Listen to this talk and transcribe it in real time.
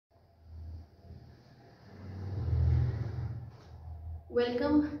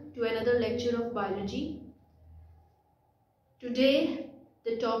Welcome to another lecture of biology. Today,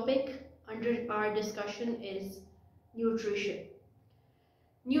 the topic under our discussion is nutrition.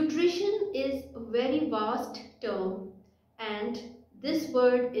 Nutrition is a very vast term, and this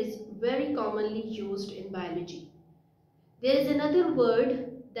word is very commonly used in biology. There is another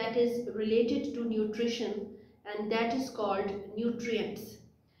word that is related to nutrition, and that is called nutrients.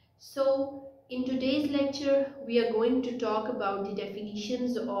 So, in today's lecture, we are going to talk about the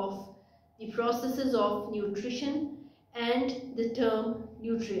definitions of the processes of nutrition and the term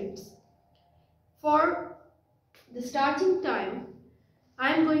nutrients. For the starting time,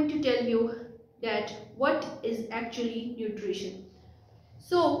 I am going to tell you that what is actually nutrition.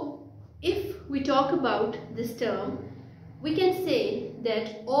 So, if we talk about this term, we can say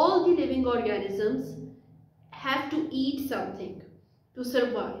that all the living organisms have to eat something to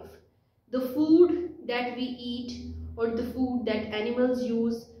survive. The food that we eat, or the food that animals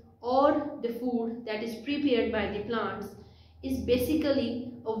use, or the food that is prepared by the plants is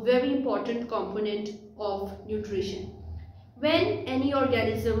basically a very important component of nutrition. When any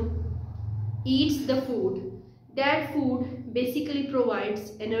organism eats the food, that food basically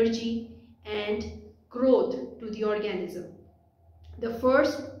provides energy and growth to the organism. The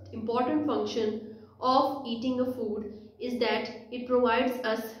first important function of eating a food is that it provides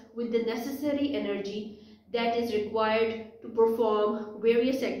us with the necessary energy that is required to perform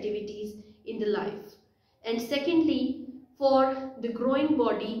various activities in the life. And secondly, for the growing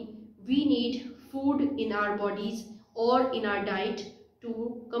body, we need food in our bodies or in our diet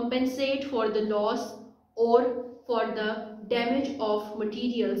to compensate for the loss or for the damage of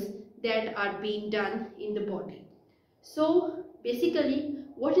materials that are being done in the body. So basically,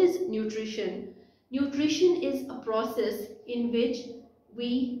 what is nutrition? Nutrition is a process in which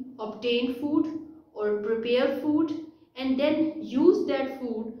we obtain food or prepare food and then use that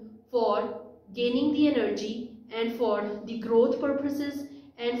food for gaining the energy and for the growth purposes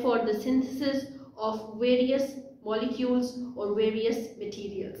and for the synthesis of various molecules or various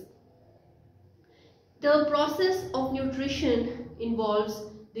materials. The process of nutrition involves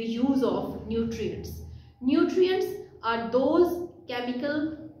the use of nutrients. Nutrients are those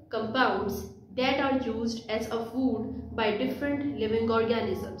chemical compounds that are used as a food by different living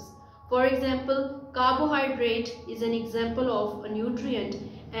organisms. For example, carbohydrate is an example of a nutrient,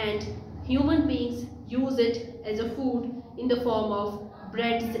 and human beings use it as a food in the form of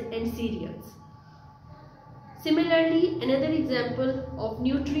breads and cereals. Similarly, another example of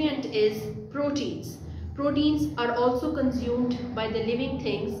nutrient is proteins. Proteins are also consumed by the living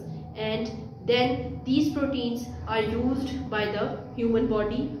things, and then these proteins are used by the human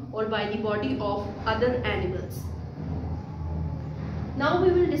body or by the body of other animals. Now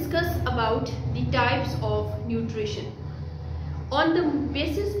we will discuss about the types of nutrition. On the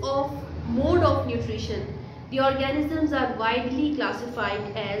basis of mode of nutrition, the organisms are widely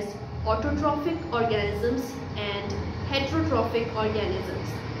classified as autotrophic organisms and heterotrophic organisms.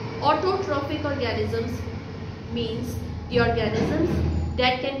 Autotrophic organisms means the organisms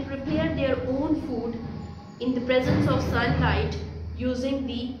that can prepare their own food in the presence of sunlight using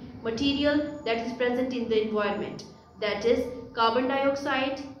the material that is present in the environment, that is carbon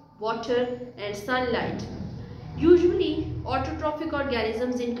dioxide, water and sunlight. Usually autotrophic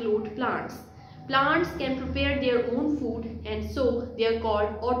organisms include plants. Plants can prepare their own food and so they are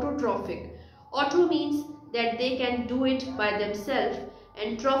called autotrophic. Auto means that they can do it by themselves,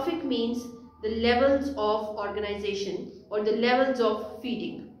 and trophic means the levels of organization or the levels of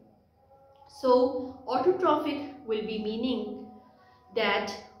feeding. So autotrophic will be meaning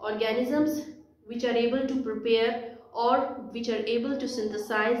that organisms which are able to prepare or which are able to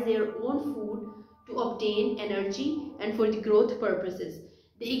synthesize their own food to obtain energy and for the growth purposes.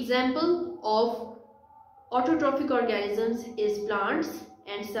 The example of autotrophic organisms is plants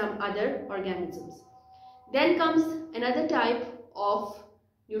and some other organisms. Then comes another type of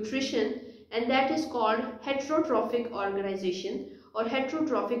nutrition, and that is called heterotrophic organization or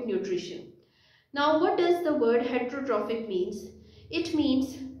heterotrophic nutrition. Now, what does the word heterotrophic means? It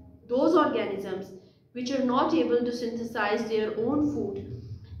means those organisms which are not able to synthesize their own food.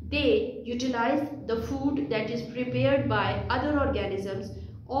 They utilize the food that is prepared by other organisms,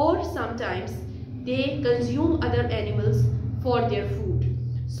 or sometimes they consume other animals for their food.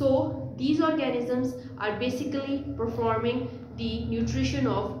 So these organisms are basically performing the nutrition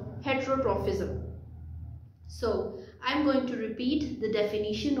of heterotrophism. So I am going to repeat the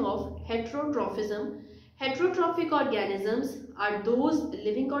definition of heterotrophism. Heterotrophic organisms are those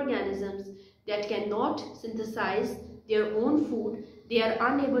living organisms that cannot synthesize their own food. They are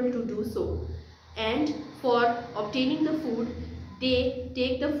unable to do so, and for obtaining the food they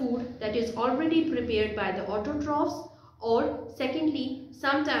take the food that is already prepared by the autotrophs, or secondly,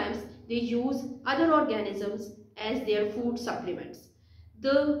 sometimes they use other organisms as their food supplements.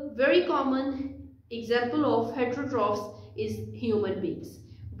 The very common example of heterotrophs is human beings.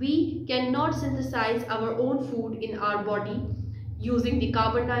 We cannot synthesize our own food in our body using the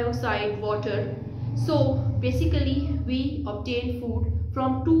carbon dioxide, water. So basically we obtain food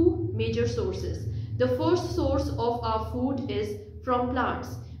from two major sources. The first source of our food is from plants.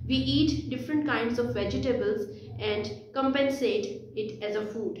 We eat different kinds of vegetables and compensate it as a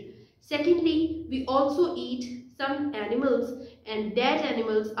food. Secondly, we also eat some animals, and that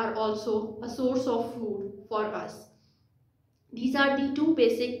animals are also a source of food for us. These are the two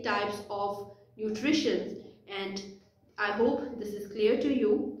basic types of nutrition, and I hope this is clear to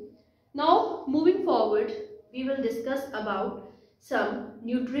you. Now moving forward, we will discuss about some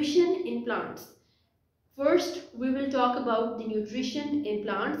nutrition in plants. First, we will talk about the nutrition in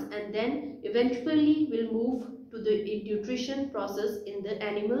plants, and then eventually we'll move to the nutrition process in the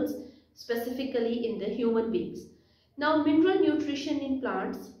animals, specifically in the human beings. Now, mineral nutrition in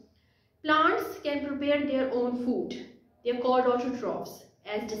plants. Plants can prepare their own food. They are called autotrophs,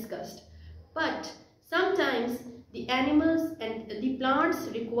 as discussed. But sometimes the animals and the plants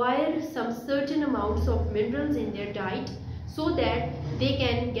require some certain amounts of minerals in their diet so that they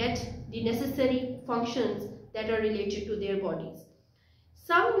can get the necessary functions that are related to their bodies.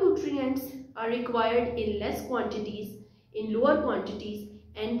 Some nutrients are required in less quantities, in lower quantities,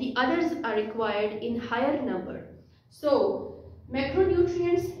 and the others are required in higher number. So,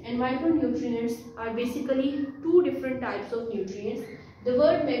 macronutrients and micronutrients are basically two different types of nutrients. The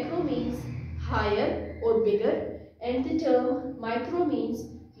word macro means higher or bigger, and the term micro means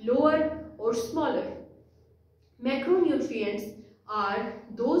lower or smaller. Macronutrients are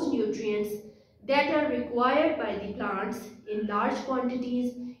those nutrients that are required by the plants in large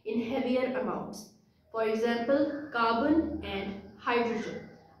quantities in heavier amounts. For example, carbon and hydrogen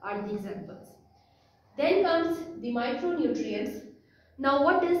are the examples. Then comes the micronutrients. Now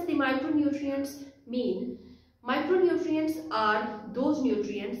what does the micronutrients mean? Micronutrients are those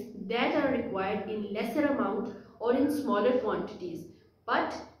nutrients that are required in lesser amount or in smaller quantities.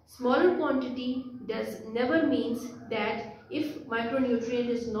 But smaller quantity does never means that if micronutrient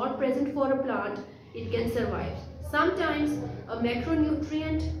is not present for a plant, it can survive. Sometimes a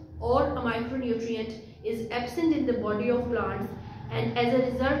macronutrient or a micronutrient is absent in the body of plants, and as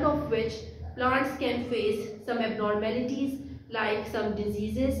a result of which plants can face some abnormalities like some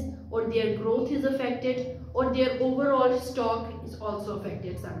diseases, or their growth is affected, or their overall stock is also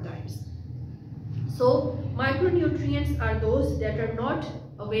affected sometimes. So micronutrients are those that are not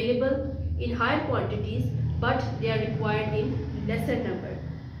available in higher quantities, but they are required in lesser number.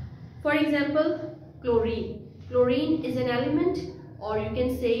 For example, chlorine. Chlorine is an element, or you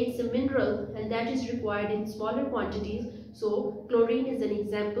can say it's a mineral, and that is required in smaller quantities. So chlorine is an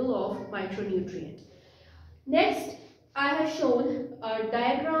example of micronutrient. Next, I have shown a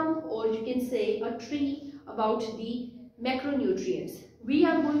diagram, or you can say a tree, about the macronutrients. We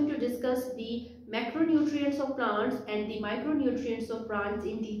are going to discuss the macronutrients of plants and the micronutrients of plants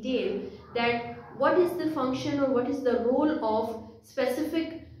in detail, that what is the function or what is the role of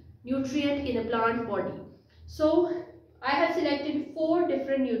specific nutrient in a plant body. So I have selected 4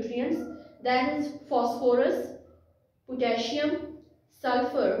 different nutrients, that is phosphorus, potassium,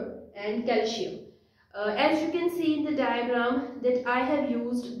 sulfur and calcium. As you can see in the diagram that I have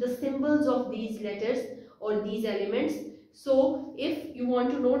used the symbols of these letters or these elements. So if you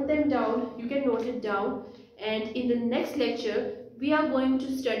want to note them down, you can note it down, and in the next lecture we are going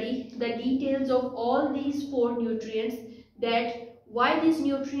to study the details of all these 4 nutrients, that why these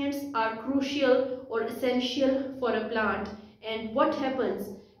nutrients are crucial or essential for a plant, and what happens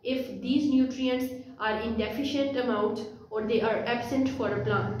if these nutrients are in deficient amount or they are absent for a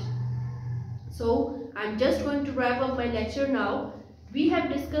plant. So I'm just going to wrap up my lecture now. We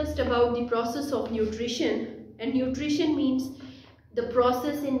have discussed about the process of nutrition, and nutrition means the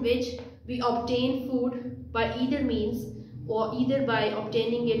process in which we obtain food by either means, or either by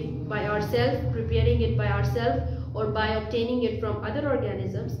obtaining it by ourselves, preparing it by ourselves, or by obtaining it from other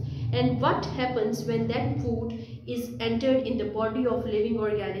organisms, and what happens when that food is entered in the body of living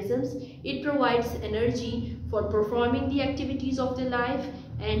organisms. It provides energy for performing the activities of the life,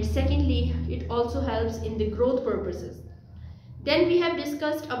 and secondly, it also helps in the growth purposes. Then we have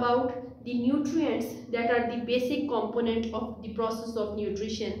discussed about the nutrients that are the basic component of the process of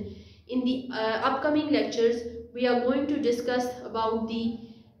nutrition. In the upcoming lectures, we are going to discuss about the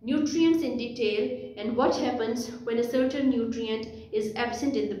nutrients in detail and what happens when a certain nutrient is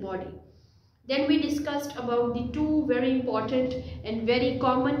absent in the body. Then we discussed about the two very important and very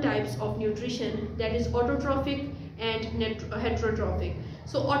common types of nutrition, that is autotrophic and heterotrophic.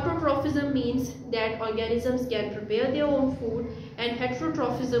 So autotrophism means that organisms can prepare their own food, and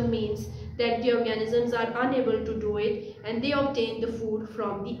heterotrophism means that the organisms are unable to do it and they obtain the food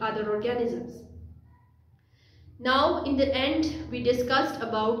from the other organisms. Now in the end, we discussed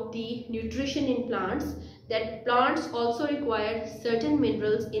about the nutrition in plants, that plants also require certain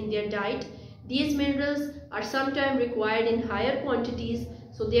minerals in their diet. These minerals are sometimes required in higher quantities,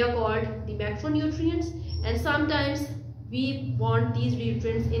 so they are called the macronutrients, and sometimes we want these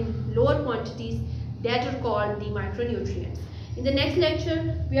nutrients in lower quantities, that are called the micronutrients. In the next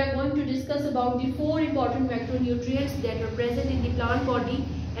lecture, we are going to discuss about the 4 important macronutrients that are present in the plant body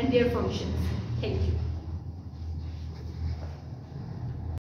and their functions. Thank you.